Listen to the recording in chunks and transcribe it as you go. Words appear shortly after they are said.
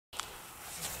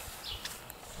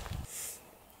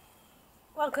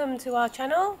Welcome to our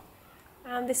channel,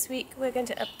 and this week we're going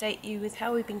to update you with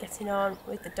how we've been getting on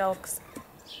with the dogs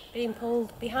being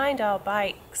pulled behind our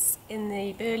bikes in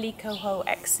the Burley Coho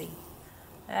XC.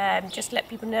 Just to let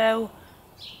people know,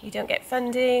 we don't get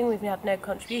funding, we've had no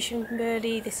contribution from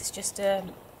Burley. This is just a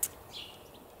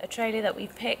trailer that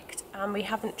we've picked, and we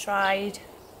haven't tried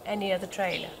any other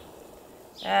trailer.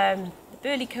 The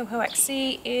Burley Coho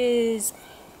XC is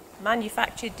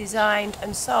manufactured, designed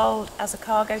and sold as a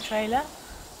cargo trailer,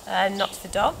 not for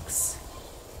dogs,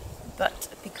 but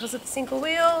because of the single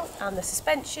wheel and the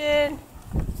suspension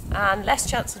and less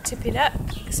chance of tipping up,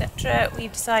 etc.,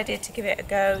 we've decided to give it a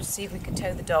go to see if we could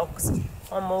tow the dogs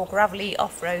on more gravelly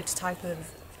off-road type of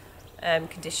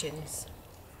conditions.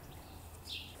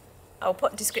 I'll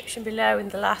put a description below in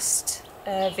the last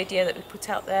video that we put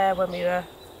out there when we were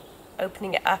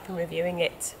opening it up and reviewing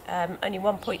it. Only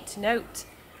one point to note: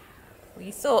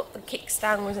 we thought the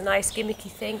kickstand was a nice gimmicky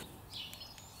thing.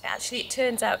 Actually, it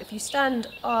turns out if you stand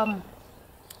on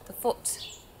the foot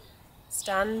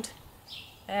stand,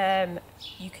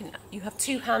 you have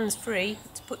two hands free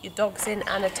to put your dogs in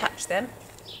and attach them,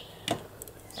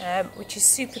 which is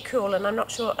super cool, and I'm not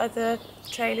sure other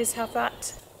trailers have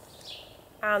that.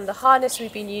 And the harness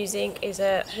we've been using is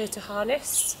a herder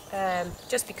harness,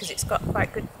 just because it's got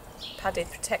quite good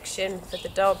padded protection for the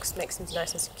dogs, makes them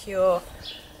nice and secure.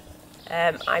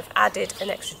 I've added an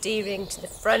extra D-ring to the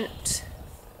front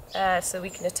so we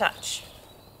can attach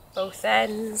both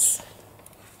ends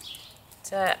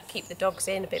to keep the dogs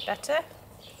in a bit better.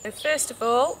 So first of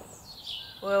all,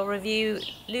 we'll review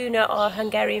Luna, our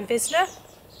Hungarian Vizsla,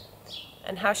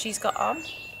 and how she's got on.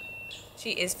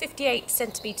 She is 58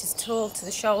 centimetres tall to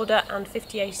the shoulder and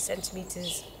 58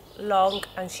 centimetres long,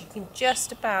 and she can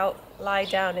just about lie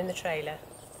down in the trailer.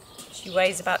 She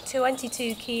weighs about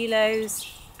 22 kilos,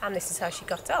 and this is how she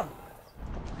got on.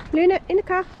 Luna, in the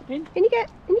car. In you get.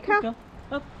 In your car. Go.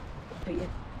 Up.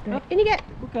 Up. In you get.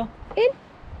 Good girl. In.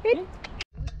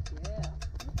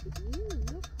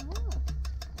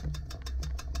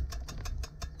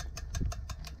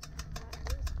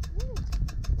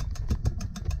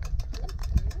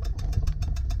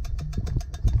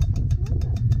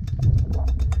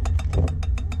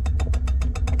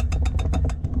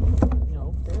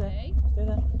 No, stay there. Stay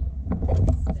there.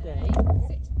 Stay.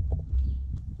 Sit.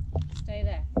 Stay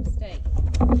there. Stay.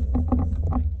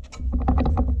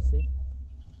 See?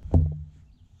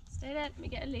 Stay there. Let me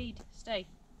get a lead. Stay.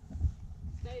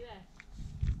 Stay there.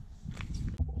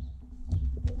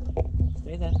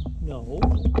 Stay there. No.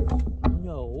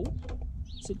 No.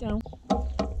 Sit down.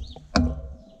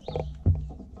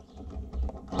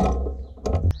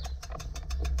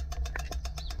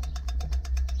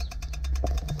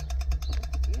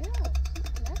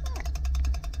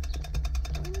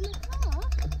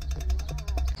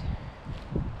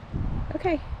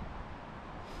 Okay.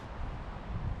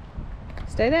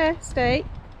 Stay there. Stay.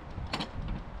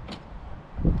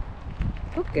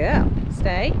 Good girl.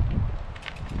 Stay.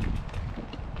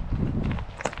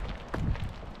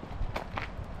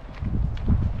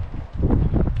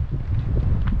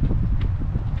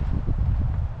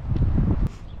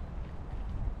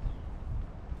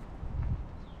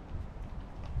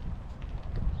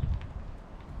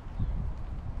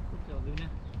 Good girl, Luna.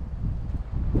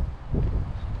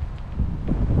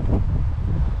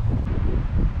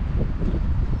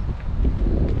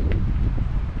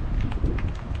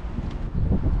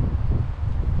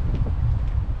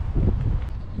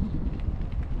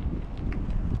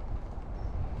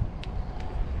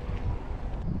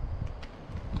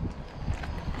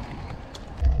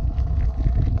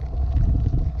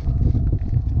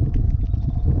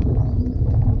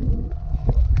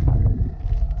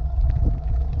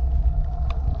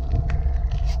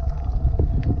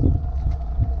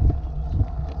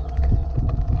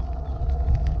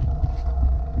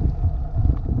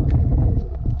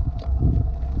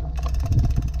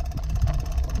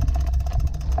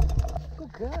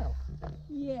 Good girl.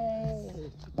 Yay.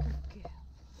 Good girl.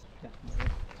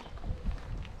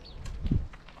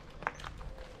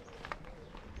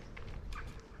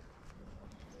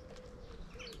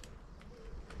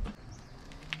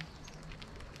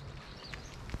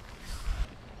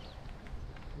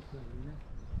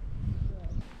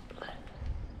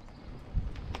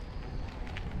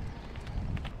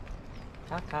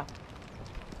 Kaka.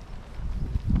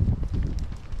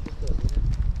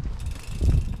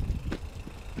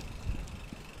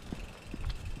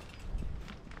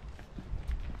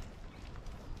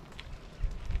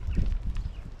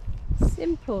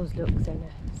 Simples, look,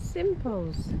 Senna.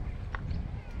 Simples.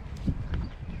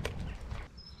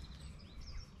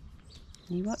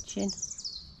 You watching?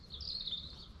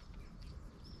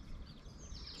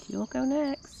 You'll go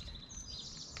next.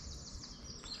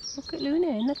 Look at Luna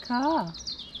in the car.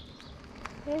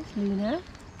 There's Luna.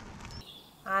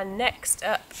 And next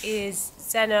up is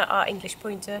Zena, our English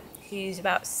pointer, who's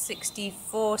about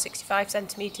 65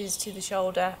 centimetres to the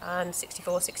shoulder and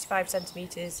 65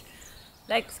 centimetres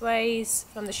lengthways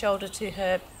from the shoulder to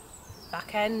her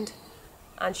back end.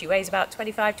 And she weighs about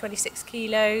 26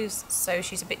 kilos, so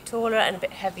she's a bit taller and a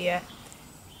bit heavier.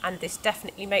 And this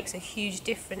definitely makes a huge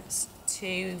difference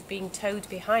to being towed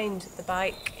behind the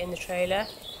bike in the trailer.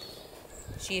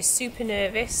 She is super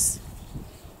nervous.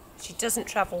 She doesn't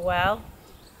travel well.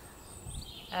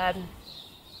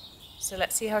 So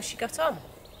let's see how she got on.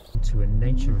 To a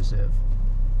nature reserve.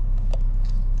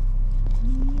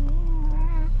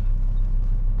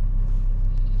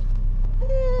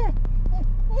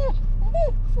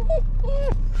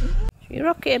 Should we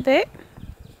rock it a bit?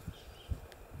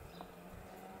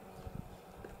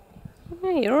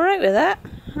 Yeah, you're alright with that?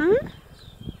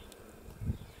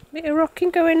 Bit of rocking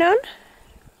going on?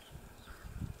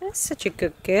 That's such a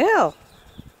good girl.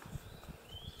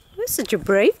 That's such a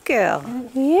brave girl.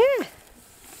 Yeah.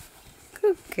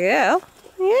 Good girl.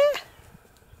 Yeah.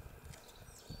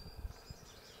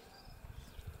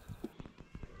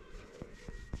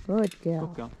 Good girl.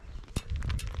 Good girl.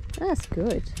 That's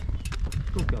good.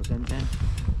 Good girl, then.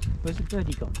 Where's the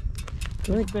birdie gone?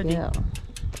 Good birdie? girl.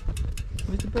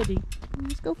 Where's the birdie?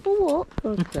 Let's go for a walk.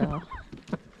 Good girl.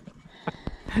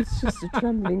 It's just a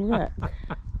trembling wreck.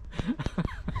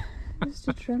 Just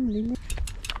a trembling wreck.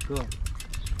 Good.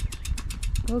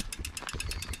 Good.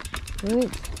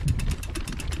 Good.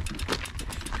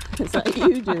 Is that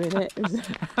you doing it?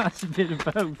 That's a bit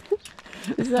of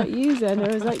both. Is that you then, or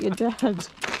is that your dad?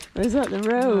 Or is that the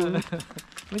road?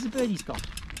 Where's the birdie's gone?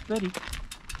 Birdie.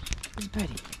 Where's the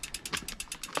birdie?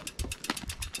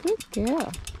 Good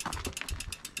girl.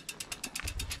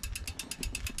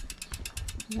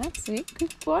 That's it.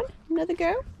 Good one. Another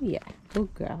go? Yeah,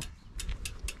 good girl.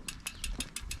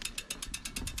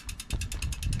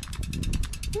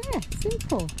 Yeah,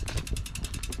 simple.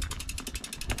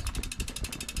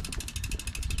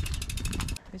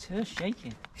 It's her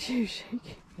shaking. She's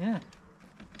shaking. Yeah.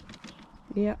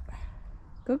 Yep.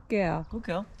 Good girl. Good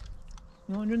girl.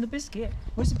 You want to run the biscuit?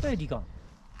 Where's the birdie gone?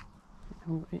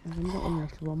 Oh, I've got one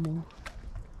little one more.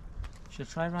 Should I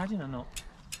try riding or not?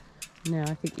 No,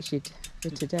 I think you should for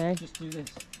today. Just do this.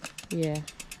 Yeah.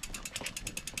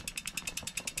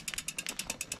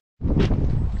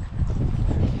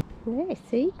 Yeah,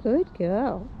 see? Good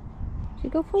girl. Should we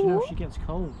go for a Do you know walk? if she gets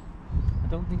cold? I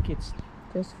don't think it's...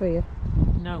 Just for you.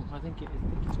 No, I think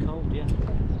it's cold, yeah.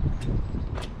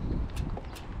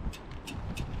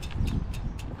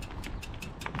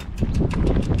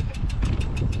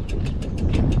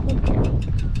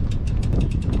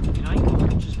 You know, I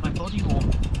got just my body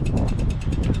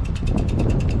warm.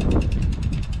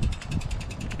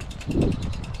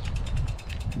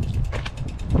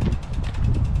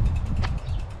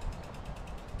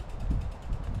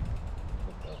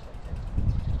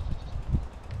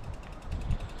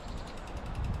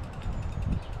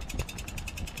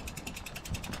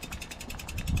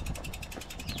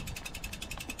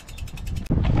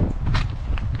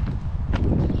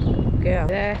 Girl.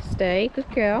 There, stay. Good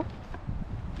girl.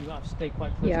 You have to stay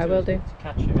quite close Yeah, to I will her do. to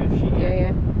catch her if she...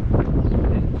 Yeah.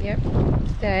 Yep.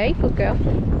 Stay. Good girl.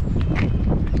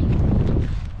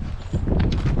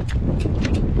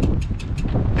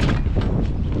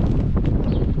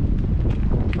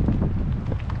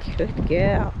 Good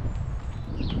girl.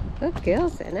 Good girl,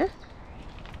 Zena.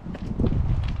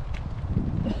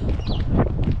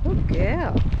 Good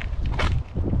girl.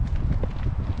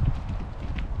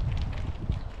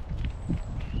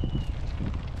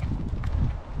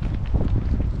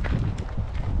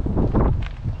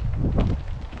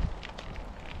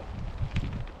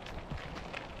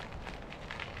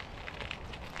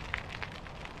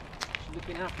 She's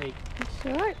looking happy. It's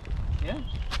alright. Yeah.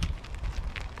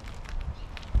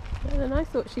 Better than I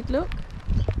thought she'd look.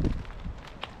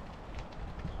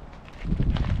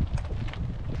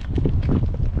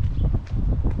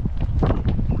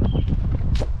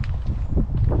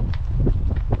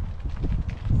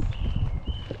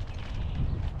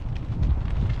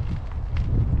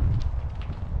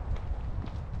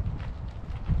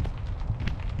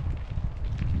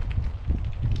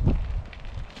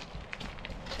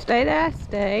 Stay there,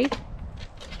 stay.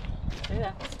 Stay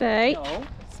there. Stay. No.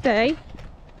 Stay.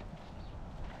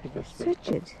 Good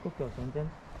Richard. girl,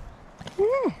 then.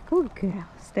 Yeah, good girl.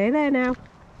 Stay there now.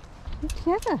 Good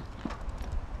clever.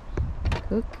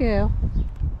 Good girl.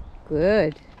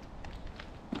 Good.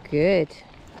 Good.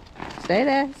 Stay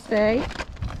there, stay.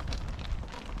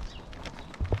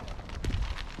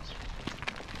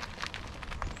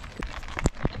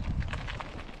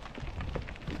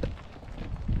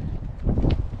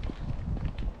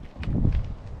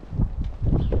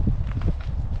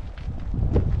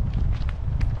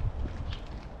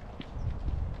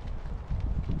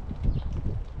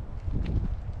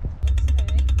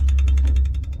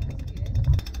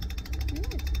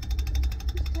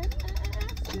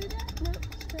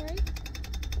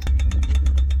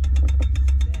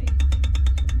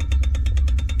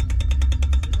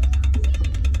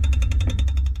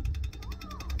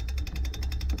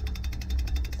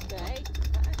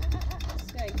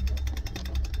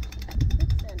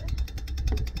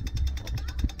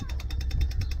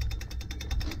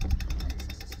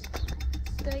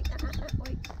 stay.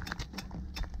 Wait.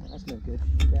 That's no good.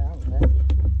 Get out of there.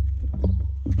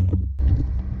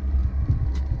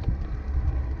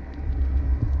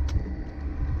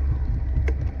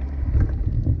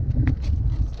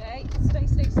 Stay, stay,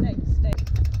 stay, stay, stay.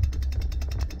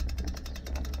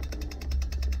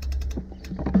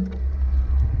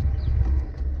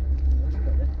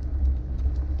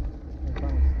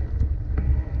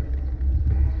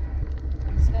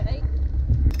 Stay.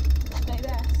 Stay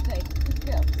there, stay. Good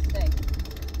girl, stay.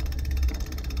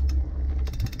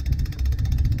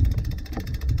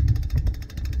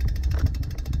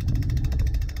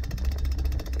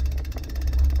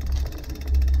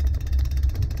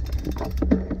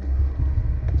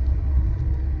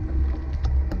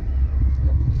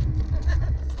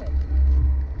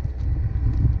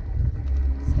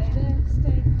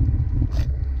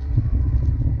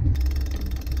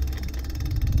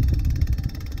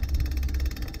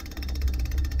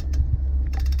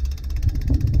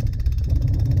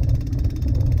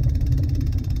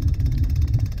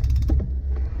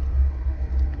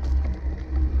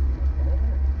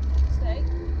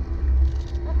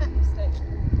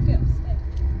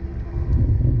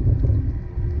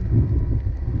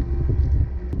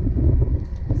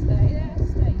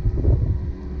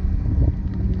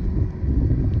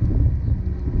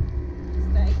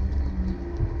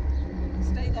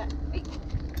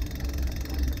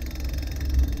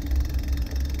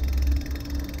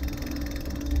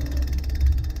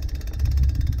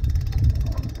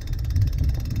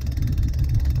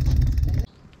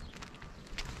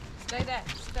 Stay there,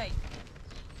 stay.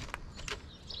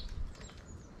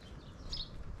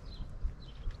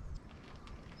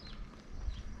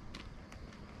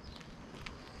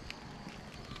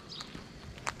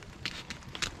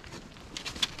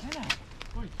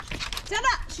 Stand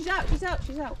up! She's out, she's out,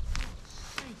 she's out.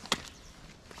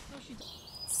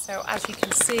 So as you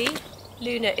can see,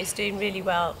 Luna is doing really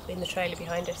well in the trailer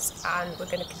behind us, and we're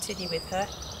going to continue with her.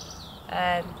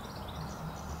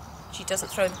 She doesn't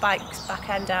throw the bike's back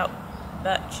end out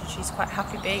much. She's quite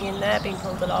happy being in there, being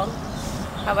pulled along.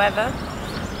 However,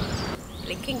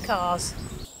 blinking cars.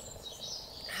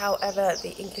 However,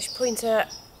 the English pointer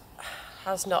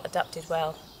has not adapted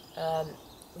well.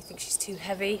 We think she's too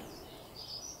heavy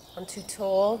and too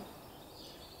tall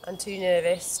and too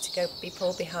nervous to be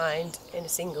pulled behind in a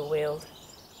single wheeled.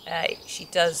 She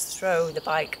does throw the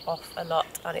bike off a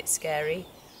lot, and it's scary.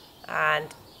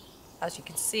 And as you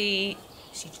can see,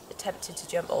 she attempted to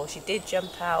jump, or she did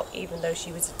jump out, even though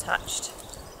she was attached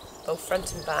both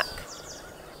front and back.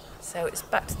 So it's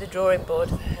back to the drawing board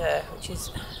for her, which is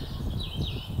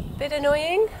a bit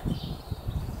annoying.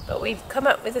 But we've come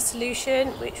up with a solution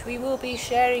which we will be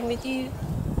sharing with you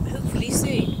hopefully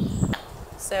soon.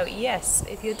 So yes,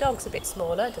 if your dog's a bit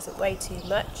smaller, doesn't weigh too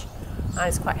much, and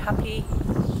is quite happy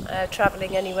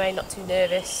travelling anyway, not too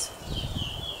nervous,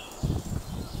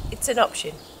 it's an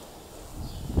option.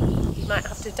 You might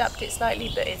have to adapt it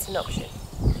slightly, but it's an option.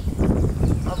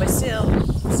 And we're still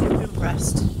super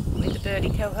impressed with the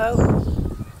Burley Coho.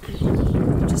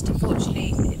 Just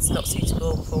unfortunately, it's not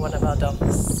suitable for one of our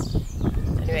dogs.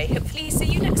 Anyway, hopefully see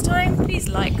you next time. Please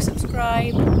like,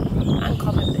 subscribe and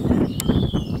comment below.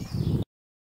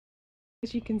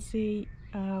 As you can see,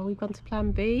 we've gone to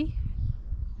plan B.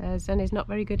 Zen is not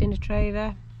very good in a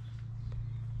trailer.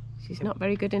 She's not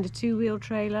very good in a two-wheel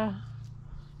trailer.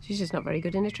 She's just not very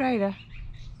good in a trailer.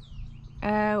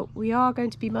 We are going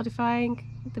to be modifying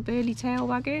the Burley tail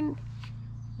wagon,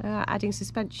 adding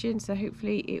suspension, so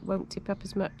hopefully it won't tip up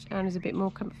as much and is a bit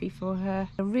more comfy for her.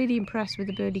 I'm really impressed with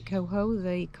the Burley Coho,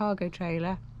 the cargo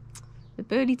trailer. The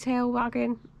Burley tail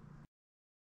wagon